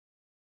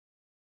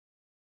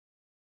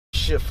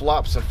shit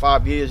flops in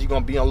 5 years, you're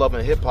gonna be on Love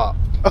and Hip Hop.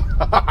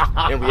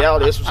 In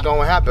reality, that's what's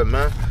gonna happen,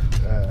 man.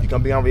 You're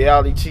gonna be on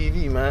reality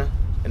TV, man.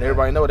 And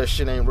everybody know that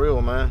shit ain't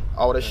real, man.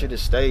 All that shit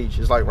is staged.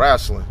 It's like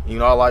wrestling. You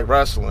know, I like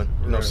wrestling.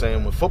 You know what I'm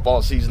saying? When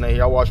football season ain't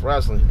here, I watch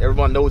wrestling.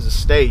 Everyone knows it's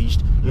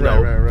staged, you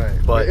know. Right.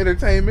 But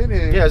entertainment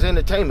and... Yeah, it's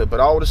entertainment. But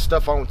all this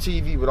stuff on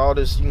TV with all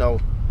this, you know,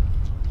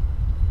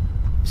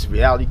 it's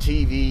reality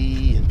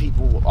TV and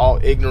people all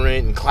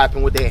ignorant and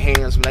clapping with their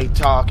hands when they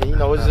talk. And, you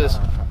know, it's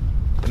just...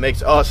 It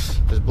makes us,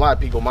 as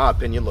black people, in my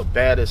opinion, look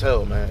bad as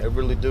hell, man. It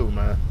really do,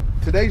 man.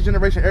 Today's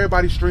generation,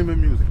 everybody's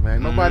streaming music,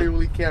 man. Nobody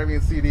really carrying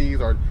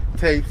CDs or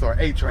tapes or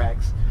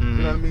 8-tracks. You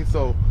know what I mean?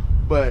 So,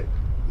 but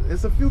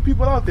there's a few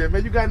people out there,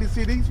 man. You got any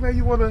CDs, man?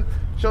 You want to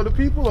show the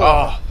people?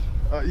 Or,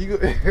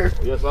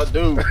 yes, I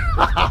do.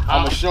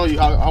 I'm gonna show you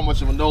how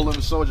much of a No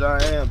Limit soldier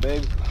I am,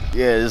 baby.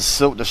 Yeah, it's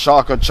Silk the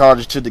Shocker,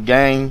 Charges to the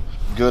Game.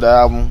 Good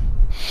album.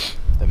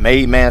 The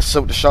Made Man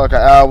Silk the Shocker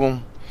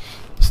album.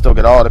 Still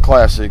got all the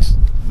classics.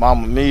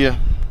 Mama Mia,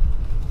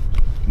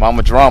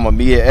 Mama Drama,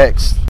 Mia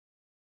X.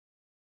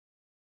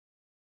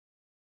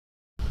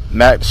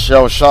 Mac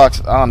Shell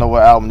Shocks. I don't know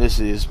what album this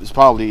is. It's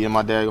probably in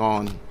my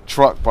daggone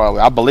truck. Probably.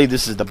 I believe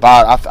this is the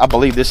I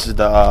believe this is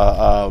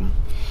the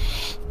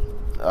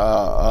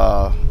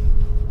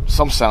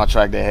some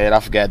soundtrack they had. I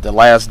forgot. The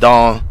Last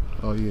Dawn.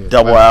 Oh yeah.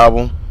 Double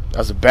album.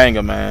 That's a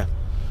banger, man.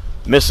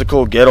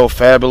 Mystikal, Ghetto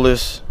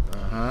Fabulous.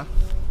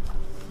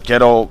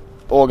 Ghetto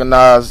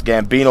Organized,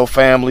 Gambino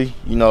Family.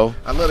 You know.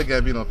 I love the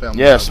Gambino Family.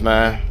 Yes, album,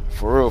 man.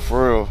 For real,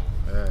 for real.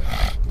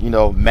 Yeah. You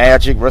know,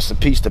 Magic, rest in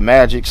peace to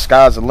Magic.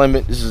 Sky's the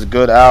Limit. This is a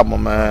good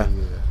album, man.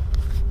 Yeah.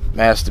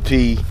 Master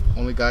P.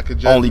 Only God Can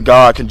Judge Only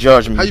God Can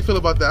Judge Me. How you feel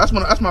about that?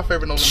 That's my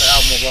favorite No Limit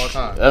album of all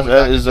time.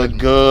 That is a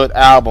good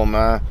album,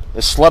 man.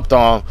 It's slept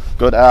on.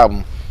 Good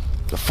album.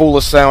 The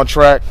Foolish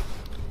soundtrack.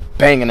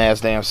 Banging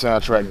ass damn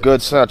soundtrack. Yeah.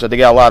 Good soundtrack. They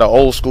got a lot of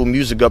old school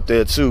music up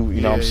there too.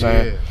 You know what I'm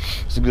saying? Yeah.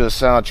 It's a good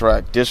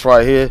soundtrack. This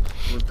right here.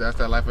 That's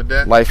that Life or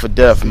Death? Life or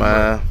Death,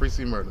 man. Free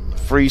C Murder, man.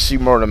 Free C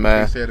Murder,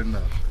 man. He said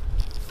enough.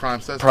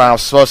 Prime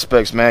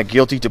Suspects, man.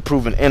 Guilty to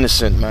Proven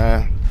Innocent,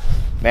 man.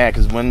 Man,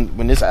 because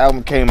when this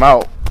album came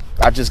out,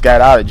 I just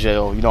got out of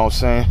jail, you know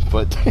what I'm saying?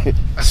 But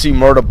C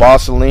Murder,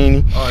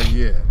 Bossellini. Oh,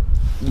 yeah.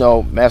 You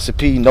know, Master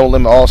P, No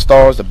Limit All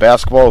Stars, the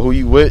basketball, Who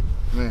You With.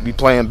 Man. Be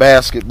playing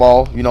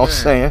basketball, you know what I'm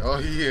saying? Oh,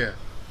 yeah.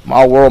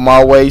 My World,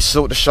 My Way,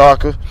 Silk the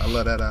Shocker. I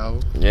love that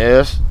album.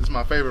 Yes. This is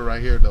my favorite right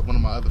here, though. One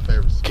of my other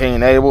favorites.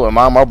 Cain Abel and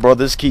My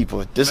Brother's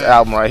Keeper. This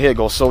album right here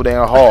goes so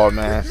damn hard,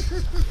 man.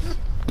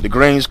 The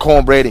Greens,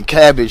 Cornbread, and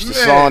Cabbage, the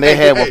song they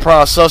had with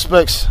Prime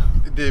Suspects.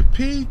 Did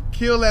P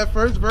kill that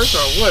first verse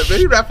or what? Man,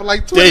 he rapped for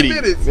like 20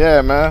 minutes.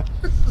 Yeah, man.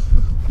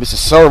 Mr.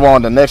 Servo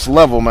on the next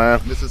level, man.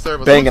 Mr.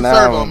 Servo. Banging Salute to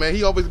Servo, album. man.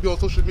 He always be on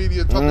social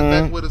media talking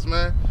back with us,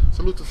 man.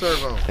 Salute to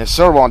Servo. And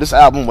Servo on this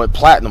album went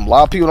platinum. A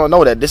lot of people don't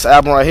know that. This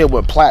album right here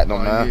went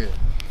platinum, man. Yeah.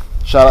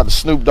 Shout out to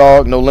Snoop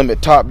Dogg, No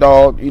Limit Top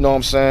Dog. You know what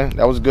I'm saying?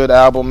 That was a good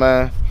album,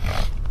 man.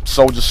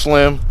 Soulja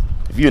Slim.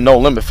 If you're a No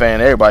Limit fan,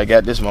 everybody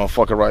got this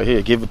motherfucker right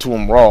here. Give it to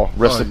him raw.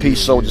 Rest in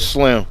peace, Soulja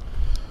Slim.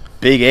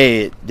 Big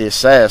Ed, the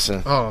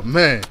assassin. Oh,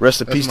 man.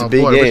 Rest in peace to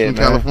Big Ed, man.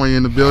 California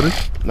in the building.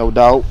 No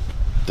doubt.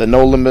 The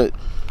No Limit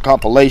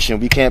compilation,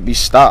 We Can't Be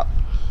Stopped.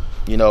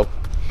 You know,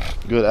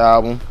 good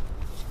album.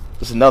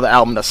 There's another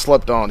album that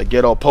slept on, the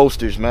Ghetto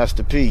Posters,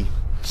 Master P.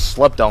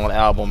 Slept on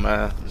album,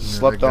 man.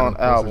 Slept on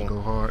album.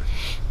 Go hard.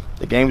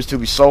 The Game Is To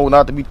Be Sold,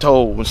 Not To Be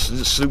Told. When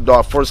Snoop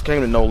Dogg first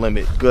came to No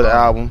Limit, good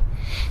album.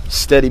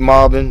 Steady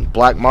Mobbin',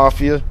 Black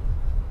Mafia,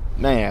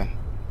 man,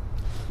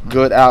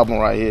 good album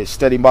right here.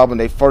 Steady Mobbin',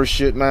 they first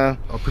shit, man.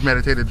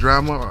 Premeditated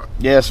Drama.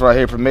 Yes, right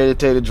here,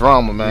 Premeditated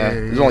Drama, man.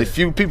 There's only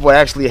few people that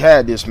actually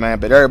had this, man,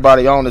 but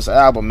everybody on this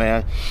album,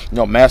 man. You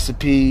know, Master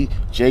P,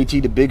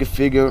 JT the Bigger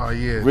Figure,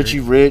 Richie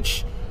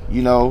Rich,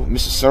 you know,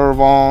 Mr.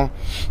 Servon,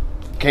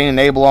 Cain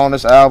Abel on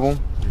this album.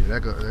 Yeah,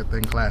 that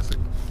thing classic.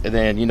 And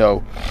then, you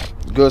know,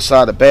 Good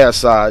Side, The Bad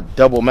Side,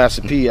 double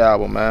Master P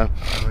album, man.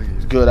 Oh,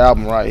 yeah. Good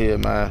album right here,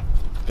 man.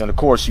 And of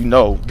course, you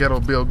know, Ghetto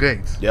Bill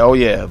Gates. Oh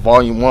yeah,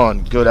 Volume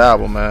 1, good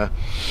album, man.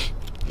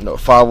 You know,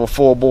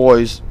 504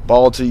 Boys,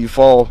 Ball Till You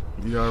Fall.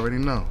 You already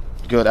know.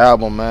 Good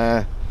album,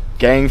 man.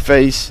 Gang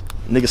Face,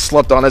 nigga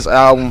slept on this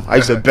album. I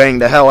used to bang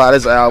the hell out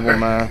of this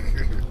album, man.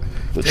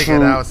 Take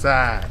It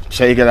Outside.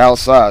 Take It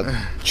Outside.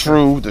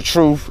 True, The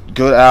Truth,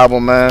 good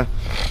album, man.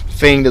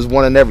 Fiend Is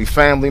One in Every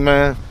Family,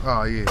 man.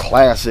 Oh yeah.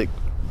 Classic,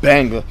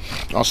 banger.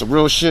 On some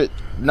real shit,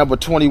 number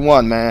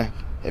 21, man.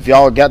 If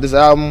y'all got this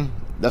album,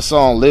 that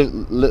song,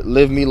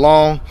 Live Me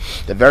Long,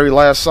 the very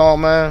last song,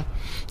 man.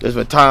 There's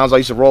been times I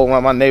used to roll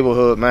around my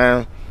neighborhood,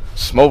 man,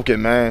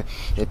 smoking, man,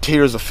 and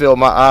tears will fill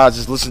my eyes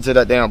just listen to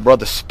that damn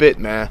brother spit,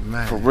 man.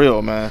 For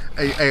real, man.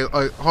 Hey,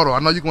 hold on. I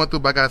know you're going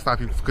through, but I gotta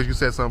stop you because you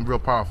said something real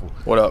powerful.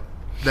 What up?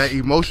 That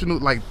emotional,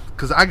 like,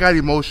 because I got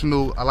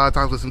emotional a lot of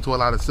times listening to a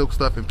lot of Silk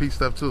stuff and Peach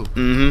stuff too.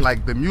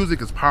 Like, the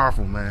music is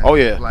powerful, man. Oh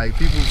yeah. Like,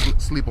 people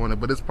sleep on it,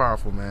 but it's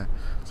powerful, man.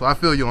 So I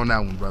feel you on that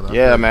one, brother.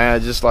 Yeah, man.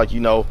 Just like,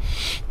 you know,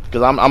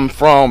 because I'm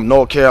from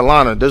North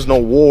Carolina. There's no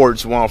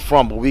wards where I'm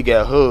from, but we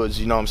got hoods,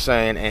 you know what I'm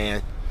saying?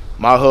 And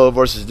my hood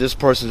versus this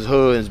person's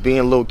hood, and being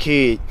a little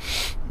kid,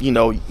 you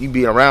know, you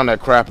be around that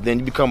crap, and then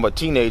you become a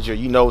teenager,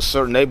 you know,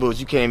 certain neighborhoods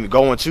you can't even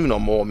go into no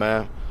more,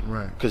 man.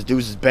 Right. Because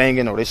dudes is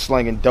banging or they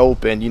slinging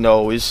dope, and you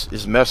know,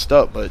 it's messed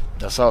up, but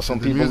that's how some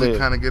people live. The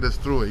music kind of get us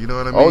through it, you know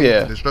what I mean? Oh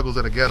yeah. The struggles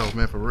of the ghetto,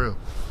 man, for real.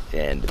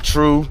 And the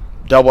True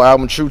double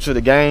album, True to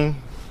the Game,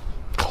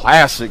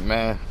 classic,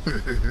 man.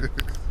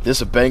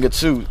 This a banger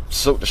too.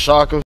 Silk the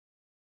Shocker.